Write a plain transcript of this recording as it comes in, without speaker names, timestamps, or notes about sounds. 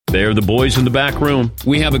They're the boys in the back room.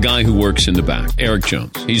 We have a guy who works in the back, Eric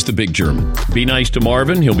Jones. He's the big German. Be nice to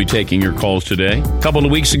Marvin. He'll be taking your calls today. A couple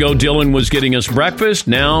of weeks ago, Dylan was getting us breakfast.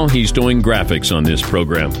 Now he's doing graphics on this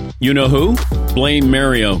program. You know who? Blame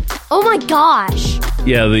Mario. Oh my gosh.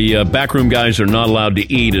 Yeah, the backroom guys are not allowed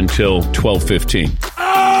to eat until 12:15.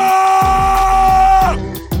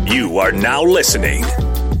 You are now listening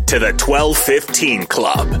to the 12:15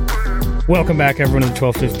 Club. Welcome back, everyone, to the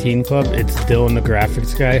 12:15 Club. It's Dylan, the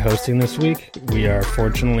graphics guy, hosting this week. We are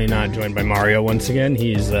fortunately not joined by Mario once again.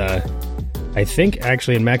 He's, I think,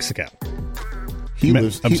 actually in Mexico.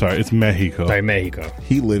 It's Mexico. Sorry, Mexico.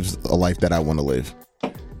 He lives a life that I want to live.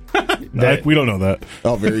 We don't know that.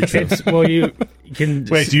 Oh, very true. Well, you can...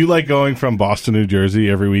 Wait, do you like going from Boston, New Jersey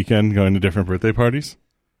every weekend, going to different birthday parties?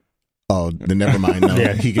 Oh, then never mind. No,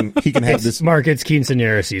 Yeah. he can have this. Mark, it's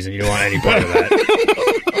quinceañera season. You don't want any part of that.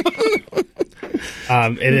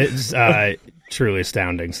 It is truly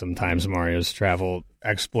astounding sometimes, Mario's travel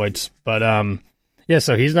exploits. But, yeah,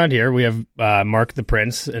 so he's not here. We have Mark the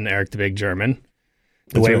Prince and Eric the Big German.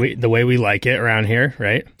 The way we like it around here,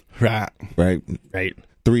 right? Right.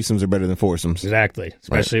 Threesomes are better than foursomes. Exactly.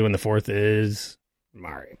 Especially when the fourth is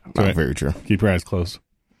Mario. Right. Very true. Keep your eyes closed.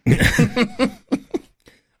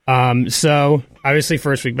 So obviously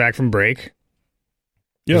first week back from break.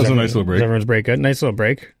 Yeah, it was a nice little break. Everyone's break good. Nice little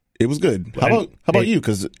break. It was good. How about you?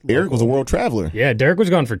 Because Eric was a world traveler. Yeah, Derek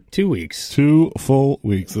was gone for 2 weeks. 2 full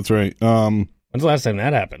weeks. That's right. When's the last time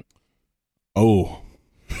that happened? Oh,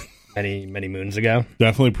 many moons ago.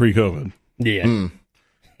 definitely pre-COVID. Yeah.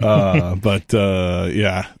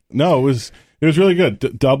 Yeah, no, it was really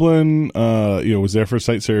good. Dublin, was there for a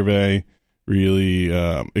site survey. Really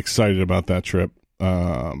excited about that trip.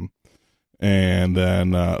 And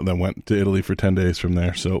then went to Italy for 10 days from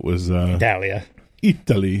there. So it was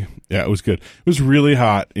Italy. Yeah, it was good. It was really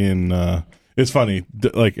hot in. It's funny,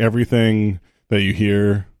 like everything that you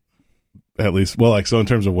hear. At least, so in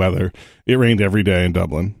terms of weather, it rained every day in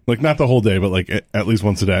Dublin. Like, not the whole day, but like at least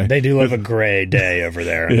once a day. They do love a gray day over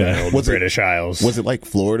there in the British Isles. Was it like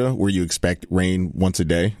Florida, where you expect rain once a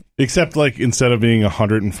day? Except, like, instead of being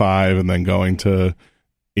 105 and then going to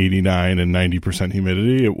 89 and 90%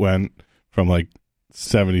 humidity, it went from like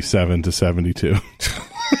 77 to 72.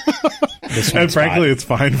 And frankly, it's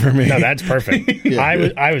fine for me. No, that's perfect.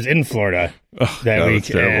 I was in Florida that week,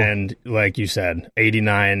 and like you said,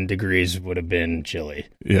 89 degrees would have been chilly.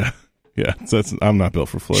 Yeah. So I'm not built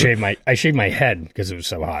for Florida. I shaved my head because it was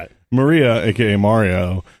so hot. Maria, aka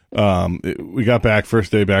Mario, we got back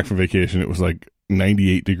first day back from vacation. It was like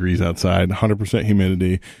 98 degrees outside, 100%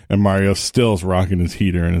 humidity, and Mario still is rocking his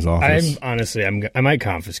heater in his office. I might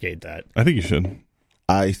confiscate that. I think you should.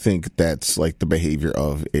 I think that's like the behavior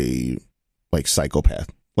of a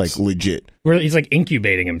psychopath, like legit. Where he's like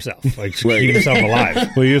incubating himself, like keeping himself alive.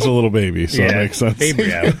 Well, he is a little baby, so it makes sense.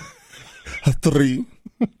 Baby out. 3,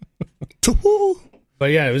 2.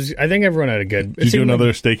 But yeah, it was. I think everyone had a good. Did you do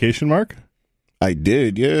another staycation, Mark? I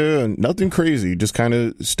did, yeah. Nothing crazy. Just kind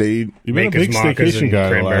of stayed. You've been a big staycation guy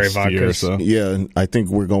the last year or so. Yeah, I think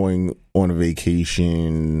we're going on a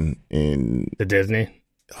vacation in the Disney.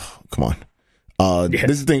 Oh, come on. This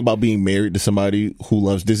is the thing about being married to somebody who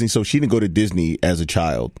loves Disney. So she didn't go to Disney as a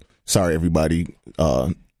child. Sorry, everybody.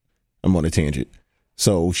 I'm on a tangent.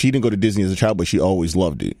 So she didn't go to Disney as a child, but she always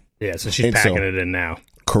loved it. Yeah, so she's packing it in now.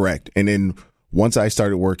 Correct. And then once I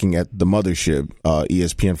started working at the mothership,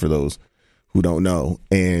 ESPN for those who don't know,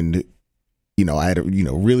 and I had a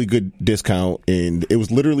really good discount, and it was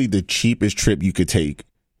literally the cheapest trip you could take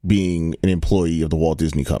being an employee of the Walt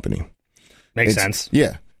Disney Company. Makes sense.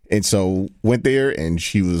 Yeah. And so went there, and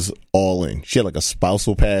she was all in. She had like a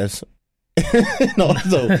spousal pass.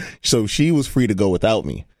 So she was free to go without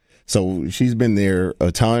me. So she's been there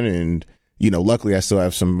a ton, and luckily I still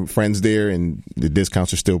have some friends there, and the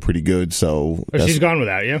discounts are still pretty good. So she's gone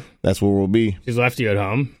without you. That's where we'll be. She's left you at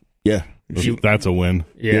home. Yeah, that's a win.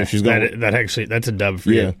 Yeah, she's gone. That's a dub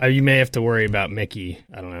for you. You may have to worry about Mickey.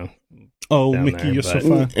 I don't know. Oh, Mickey, you're so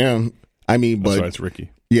fun. Yeah, I mean, but sorry, it's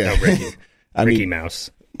Ricky. Yeah, no, Ricky. Ricky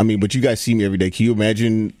Mouse. I mean, but you guys see me every day. Can you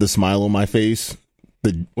imagine the smile on my face?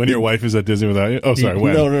 When your wife is at Disney without you? Oh, sorry.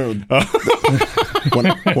 When? No.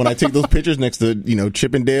 when I take those pictures next to,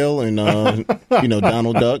 Chip and Dale and,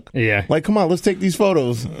 Donald Duck. Yeah. Like, come on, let's take these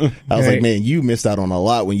photos. I was like, man, you missed out on a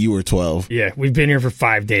lot when you were 12. Yeah. We've been here for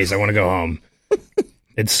 5 days. I want to go home.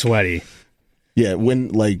 It's sweaty. Yeah. When,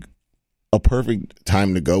 like, a perfect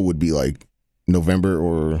time to go would be, like, November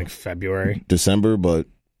or like February, December, but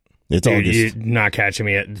it's August. You're not catching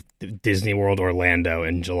me at Disney World Orlando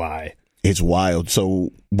in July. It's wild.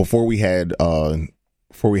 So before we had our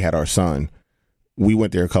son, we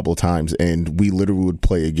went there a couple of times, and we literally would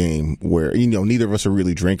play a game where, neither of us are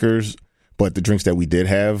really drinkers, but the drinks that we did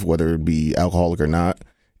have, whether it be alcoholic or not,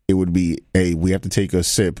 it would be we have to take a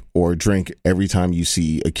sip or a drink every time you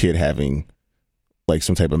see a kid having like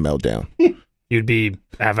some type of meltdown. You'd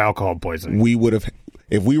have alcohol poisoning. We would have,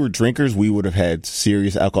 if we were drinkers, we would have had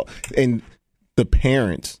serious alcohol. And the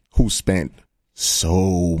parents who spent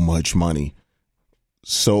so much money,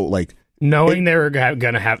 so like knowing they were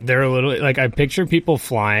gonna have, they're literally like, I picture people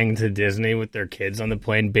flying to Disney with their kids on the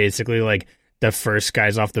plane, basically like the first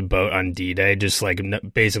guys off the boat on D-Day, just like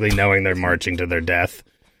basically knowing they're marching to their death.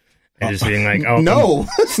 And just being like, oh, no,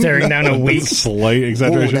 staring down a week. Slight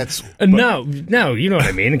exaggeration. No, you know what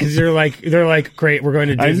I mean? Because they're like, great, we're going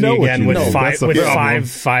to Disney again with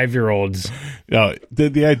five-year-olds. No,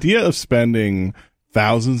 the idea of spending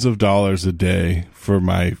thousands of dollars a day for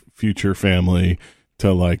my future family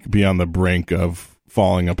to like be on the brink of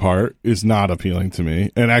falling apart is not appealing to me.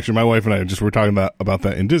 And actually, my wife and I were talking about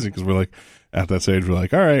that in Disney, because we're like, at that stage, we're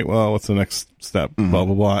like, all right, well, what's the next step? Mm-hmm. Blah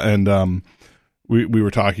blah blah. And we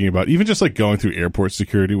were talking about even just like going through airport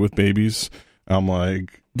security with babies. I'm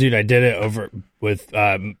like, dude, I did it over with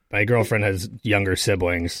my girlfriend has younger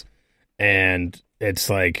siblings, and it's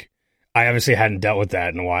like, I obviously hadn't dealt with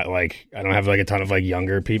that in a while. Like, I don't have like a ton of like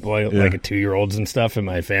younger people, like a 2-year-olds and stuff in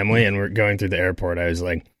my family. And we're going through the airport. I was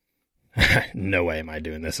like, no way am I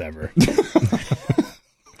doing this ever.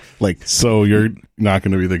 Like, so you're not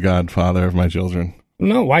going to be the godfather of my children?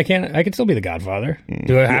 No, why can't I? Can still be the godfather.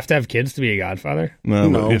 Do I have to have kids to be a godfather? No.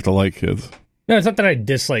 You have to like kids. No, it's not that I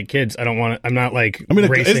dislike kids. I'm not like. I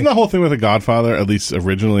mean, isn't the whole thing with a Godfather? At least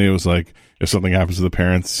originally, it was like if something happens to the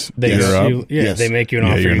parents, they make you an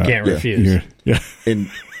offer you can't refuse. And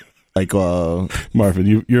like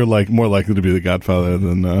Marvin, you're like more likely to be the godfather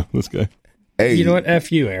than this guy. Hey, you know what?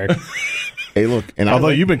 F you, Eric. Hey, look, and although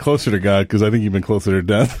you've been closer to God, because I think you've been closer to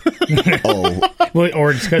death. Well,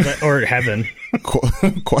 or it's or heaven.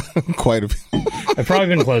 Quite a few. I've probably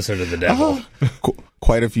been closer to the devil.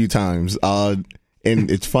 Quite a few times. And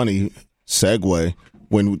it's funny, segue,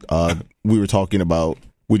 when we were talking about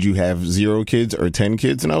would you have 0 kids or 10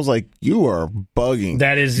 kids? And I was like, you are bugging.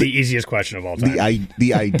 That is the easiest question of all time.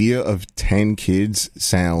 The idea of 10 kids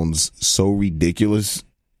sounds so ridiculous.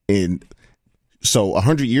 And so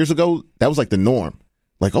 100 years ago, that was like the norm.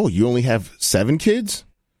 Like, oh, you only have 7 kids?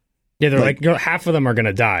 Yeah, they're like half of them are going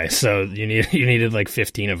to die. So you needed like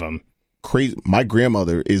 15 of them. Crazy. My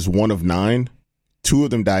grandmother is one of 9. 2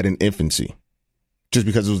 of them died in infancy just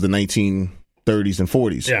because it was the 1930s and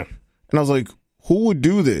 40s. Yeah. And I was like, who would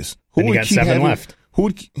do this? Who would keep 7 left? Who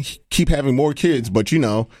would keep having more kids? But,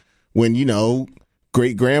 when,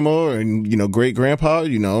 great grandma and, great grandpa,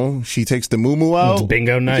 she takes the moo out. It's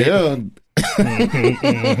bingo night. Yeah. I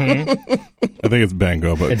think it's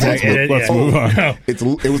bango, but let's move on. No. It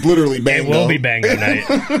was literally bango. It will be bango night.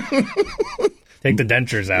 Take the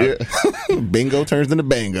dentures out. Yeah. Bingo turns into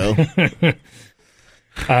bango.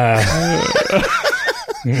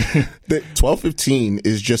 The 12:15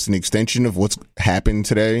 is just an extension of what's happened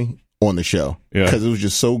today on the show, because it was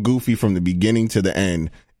just so goofy from the beginning to the end.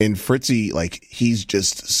 And Fritzy, like, he's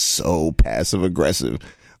just so passive aggressive.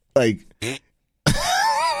 Like,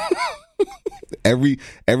 every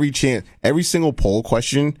single poll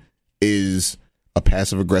question is a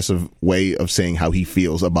passive aggressive way of saying how he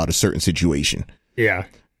feels about a certain situation. Yeah.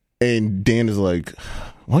 And Dan is like,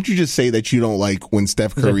 why don't you just say that you don't like when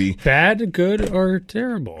Steph Curry... Bad, good, or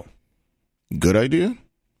terrible? Good idea?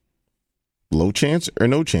 Low chance or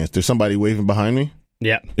no chance? There's somebody waving behind me?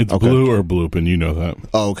 Yeah. It's blue or bloop, and you know that.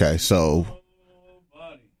 Oh, okay. So...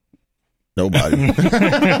 Nobody.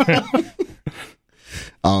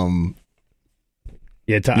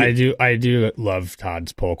 I do love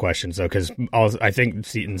Todd's poll questions, though, because I think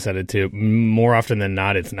Seton said it too. More often than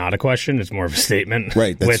not, it's not a question; it's more of a statement,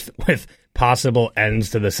 right? With possible ends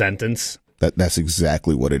to the sentence. That's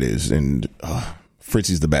exactly what it is, and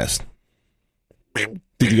Fritzy's the best. Did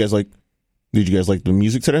you guys like the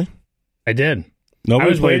music today? I did.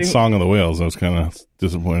 Nobody played "Song of the Whales." I was kind of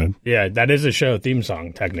disappointed. Yeah, that is a show theme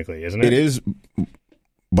song, technically, isn't it? It is.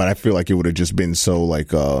 But I feel like it would have just been so like...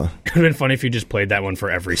 Could have been funny if you just played that one for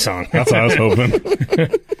every song. That's what I was hoping.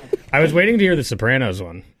 I was waiting to hear the Sopranos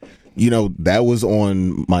one. That was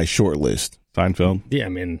on my short list. Seinfeld? Yeah, I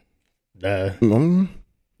mean...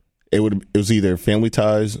 It was either Family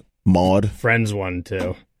Ties, Maude. Friends one,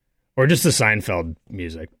 too. Or just the Seinfeld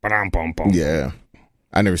music. Yeah.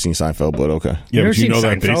 I never seen Seinfeld, but okay. Yeah, but you know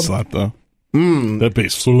that bass slap, though. That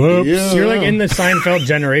bass slaps. Yeah. You're like in the Seinfeld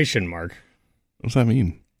generation, Mark. What does that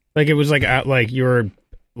mean? Like it was like you were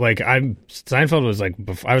like Seinfeld was like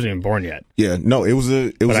before, I wasn't even born yet. Yeah, no, it was a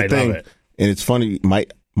I thing. love it. And it's funny,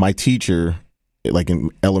 my teacher, like in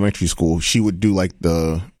elementary school, she would do like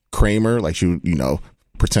the Kramer, like she would,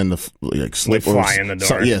 pretend to like slip or fly in the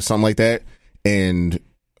door. something like that. And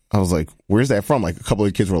I was like, "Where's that from?" Like a couple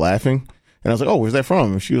of kids were laughing, and I was like, "Oh, where's that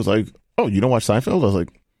from?" And she was like, "Oh, you don't watch Seinfeld?" I was like,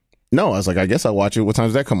 "No." I was like, "I guess I watch it. What time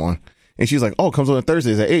does that come on?" And she's like, "Oh, it comes on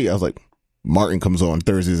Thursdays at 8." I was like, "Martin comes on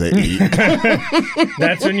Thursdays at 8."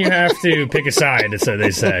 That's when you have to pick a side, so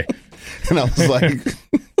they say. And I was like,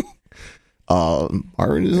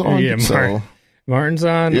 Martin is on. Yeah, so. Martin's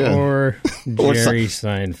on, Yeah. or Jerry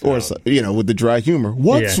Seinfeld. Or, with the dry humor.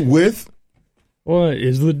 What's with? What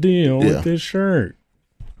is the deal Yeah. with this shirt?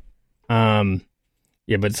 Yeah,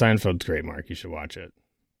 but Seinfeld's great, Mark. You should watch it.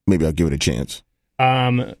 Maybe I'll give it a chance.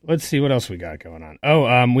 Let's see what else we got going on.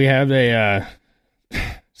 Oh, we have a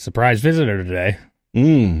surprise visitor today.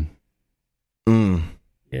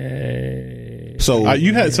 Yay! So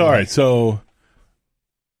you had all right. So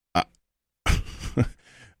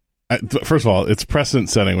first of all, it's precedent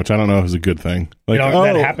setting, which I don't know if is a good thing. Like,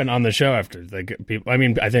 that happened on the show after people. I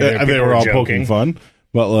mean, I think they were all joking. poking fun,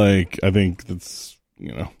 but like, I think that's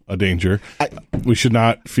a danger. We should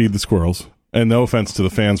not feed the squirrels. And no offense to the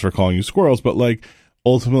fans for calling you squirrels, but like,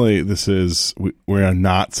 ultimately, we are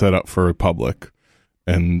not set up for a public,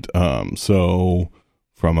 and so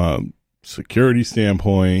from a security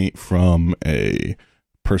standpoint, from a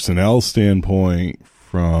personnel standpoint,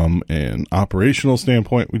 from an operational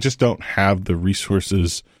standpoint, we just don't have the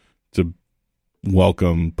resources to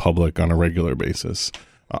welcome public on a regular basis.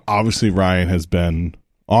 Obviously, Ryan has been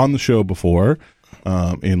on the show before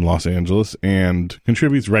in Los Angeles and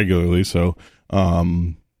contributes regularly. So,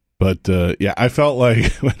 yeah, I felt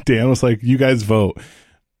like when Dan was like, "You guys vote,"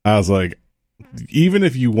 I was like, even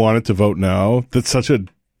if you wanted to vote no, that's such a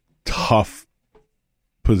tough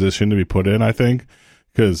position to be put in, I think.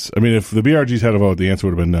 Because, I mean, if the BRGs had a vote, the answer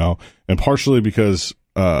would have been no. And partially because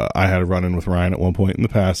I had a run-in with Ryan at one point in the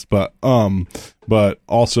past. But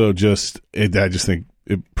also I just think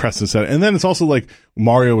it pressed us out. And then it's also like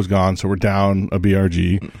Mario was gone, so we're down a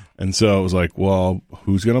BRG. And so it was like, well,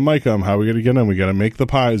 who's going to mic him? How are we going to get him? We got to make the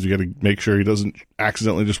pies. We got to make sure he doesn't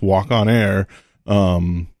accidentally just walk on air.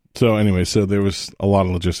 So anyway, so there was a lot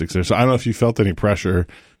of logistics there. So I don't know if you felt any pressure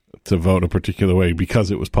to vote a particular way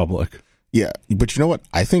because it was public. Yeah, but you know what?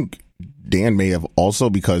 I think Dan may have also,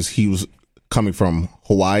 because he was coming from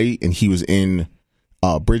Hawaii and he was in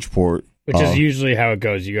Bridgeport. Which is usually how it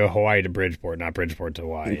goes. You go Hawaii to Bridgeport, not Bridgeport to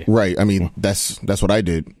Hawaii. Right. I mean, that's what I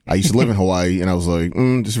did. I used to live in Hawaii, and I was like,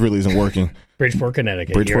 this really isn't working. Bridgeport,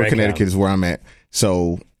 Connecticut. Bridgeport, Connecticut is where I'm at.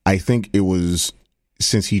 So I think it was,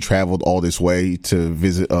 since he traveled all this way to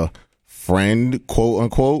visit a friend, quote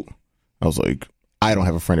unquote, I was like, I don't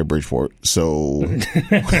have a friend at Bridgeport, so and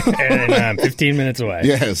 15 minutes away.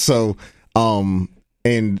 Yeah. So,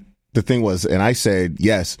 and the thing was, and I said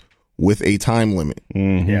yes with a time limit.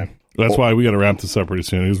 Mm-hmm. Yeah, that's why we got to wrap this up pretty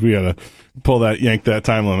soon, because we got to yank that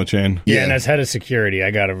time limit chain. Yeah, and as head of security,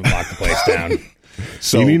 I got to lock the place down.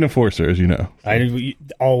 So you need an enforcer, as you know. I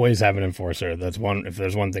always have an enforcer. That's one. If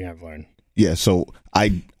there's one thing I've learned. Yeah. So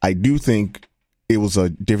I do think it was a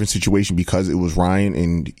different situation because it was Ryan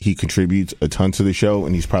and he contributes a ton to the show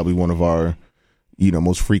and he's probably one of our,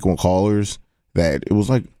 most frequent callers, that it was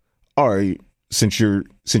like, all right, since you're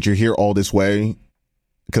here all this way,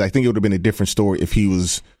 because I think it would have been a different story if he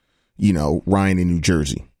was, Ryan in New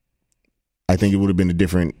Jersey. I think it would have been a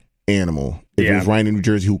different animal. If it was Ryan in New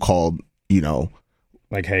Jersey who called,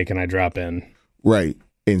 like, hey, can I drop in? Right.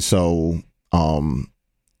 And so,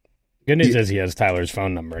 good news is he has Tyler's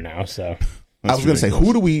phone number now, so. I was going to say,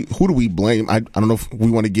 who do we blame? I don't know if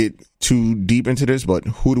we want to get too deep into this, but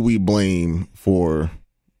who do we blame for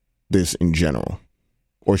this in general?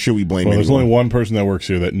 Or should we blame anyone? There's only one person that works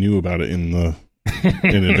here that knew about it in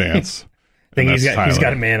advance. I think he's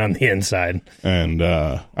got a man on the inside. And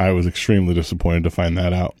I was extremely disappointed to find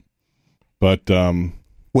that out. But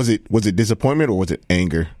was it disappointment or was it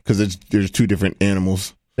anger? Because there's two different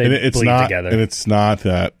animals. They bleed together. And it's not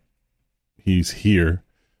that he's here,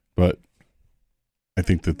 but I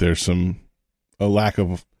think that there's a lack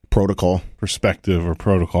of perspective or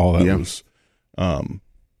protocol that was, well,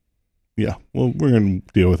 we're going to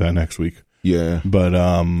deal with that next week. Yeah. But,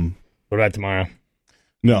 what about tomorrow?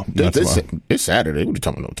 No, not tomorrow. It's Saturday. What are you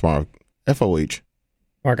talking about tomorrow? FOH.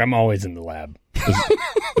 Mark, I'm always in the lab.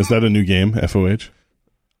 Is that a new game, FOH?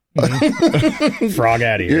 Frog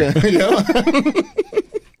out of here.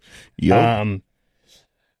 Yeah.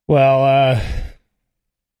 Well,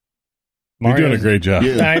 you're doing a great job.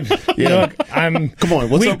 Look, come on.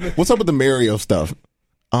 What's up with the Mario stuff?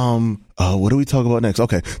 What do we talk about next?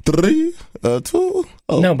 Okay. 3, 2.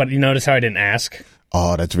 Oh. No, but you notice how I didn't ask?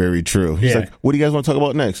 Oh, that's very true. He's like, what do you guys want to talk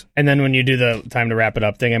about next? And then when you do the time to wrap it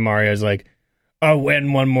up thing, and Mario's like, oh,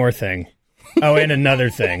 and one more thing. Oh, and another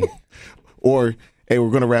thing. Or, hey, we're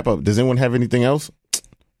going to wrap up. Does anyone have anything else?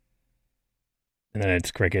 And then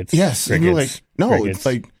it's crickets. Yes. Crickets, And you're like, no, crickets.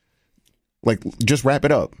 it's like, just wrap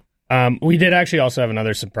it up. We did actually also have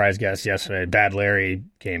another surprise guest yesterday. Bad Larry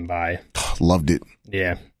came by. Loved it.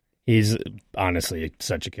 Yeah. He's honestly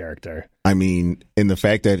such a character. I mean, and the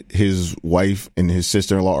fact that his wife and his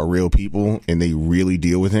sister-in-law are real people and they really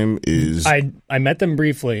deal with him is... I met them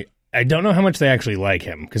briefly. I don't know how much they actually like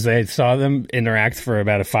him because I saw them interact for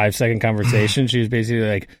about a 5-second conversation. She was basically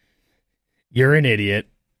like, you're an idiot.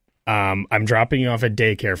 I'm dropping you off at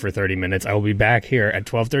daycare for 30 minutes. I will be back here at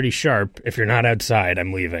 12:30 sharp. If you're not outside,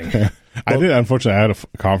 I'm leaving. Unfortunately, I had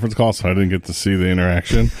a conference call, so I didn't get to see the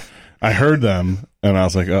interaction. I heard them, and I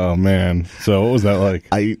was like, oh, man. So what was that like?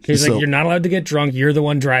 He's like, you're not allowed to get drunk. You're the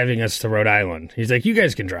one driving us to Rhode Island. He's like, you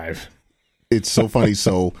guys can drive. It's so funny.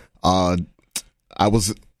 So I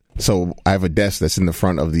have a desk that's in the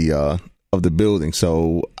front of the building.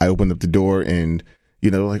 So I opened up the door and,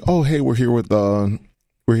 like, oh, hey, we're here with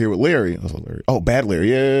Larry. I was like, Larry. Oh, Bad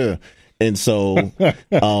Larry. Yeah. And so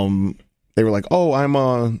they were like, oh, I'm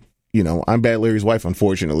Bad Larry's wife,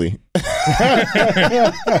 unfortunately.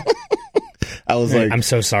 I was like, I'm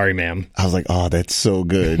so sorry, ma'am. I was like, oh, that's so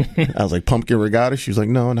good. I was like, pumpkin regatta? She was like,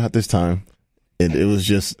 no, not this time. And it was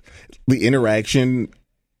just the interaction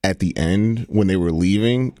at the end when they were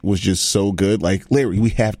leaving was just so good. Like, Larry,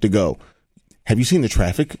 we have to go. Have you seen the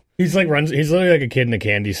traffic? He's literally like a kid in a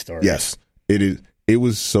candy store. Yes, it is. It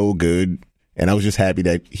was so good. And I was just happy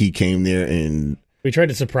that he came there. And we tried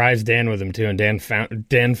to surprise Dan with him too, and Dan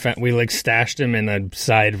found we like stashed him in a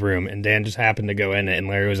side room, and Dan just happened to go in it, and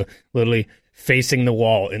Larry was literally facing the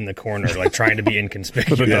wall in the corner, like trying to be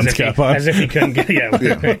inconspicuous, as if he couldn't get.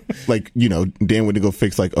 Yeah. Like Dan went to go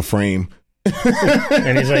fix like a frame,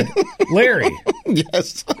 and he's like, Larry,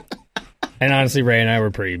 yes. And honestly, Ray and I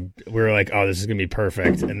we were like, oh, this is going to be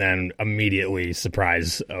perfect. And then immediately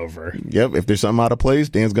surprise over. Yep. If there's something out of place,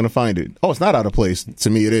 Dan's going to find it. Oh, it's not out of place. To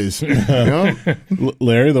me, it is.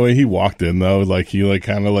 Larry, the way he walked in, though, like he like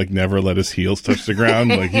kind of like never let his heels touch the ground.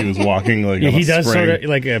 Like he was walking like he does spring. Sort of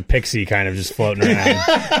like a pixie kind of just floating around.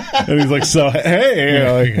 And he's like, so,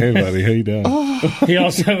 hey, like, hey, buddy, how you doing?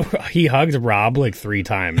 He hugged Rob like 3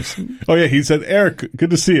 times. Oh, yeah. He said, Eric, good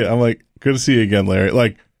to see you. I'm like, good to see you again, Larry.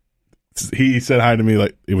 Like, he said hi to me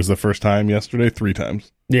like it was the first time yesterday 3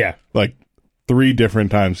 times. Yeah. Like 3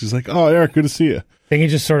 different times. He's like, oh, Eric, good to see you. I think he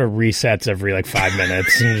just sort of resets every like 5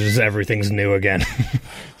 minutes and just everything's new again.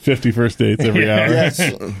 50 first dates every hour.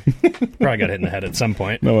 Yes. Probably got hit in the head at some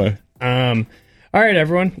point. No way. All right,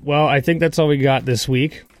 everyone. Well, I think that's all we got this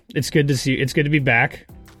week. It's good to see you. It's good to be back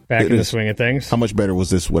in the swing of things. How much better was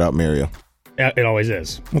this without Mario? It always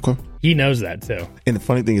is. Okay. He knows that, too. And the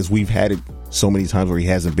funny thing is we've had it so many times where he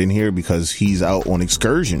hasn't been here because he's out on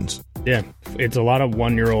excursions. Yeah. It's a lot of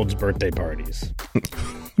 1-year-olds' birthday parties.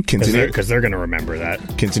 Because they're going to remember that.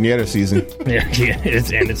 Quinceañera season. Yeah.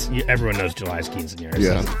 It's everyone knows July's quinceañera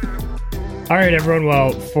season. Yeah. All right, everyone.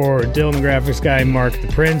 Well, for Dylan the Graphics Guy, Mark the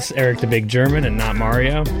Prince, Eric the Big German, and not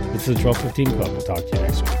Mario, this is the 12:15 Club. We'll talk to you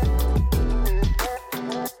next week.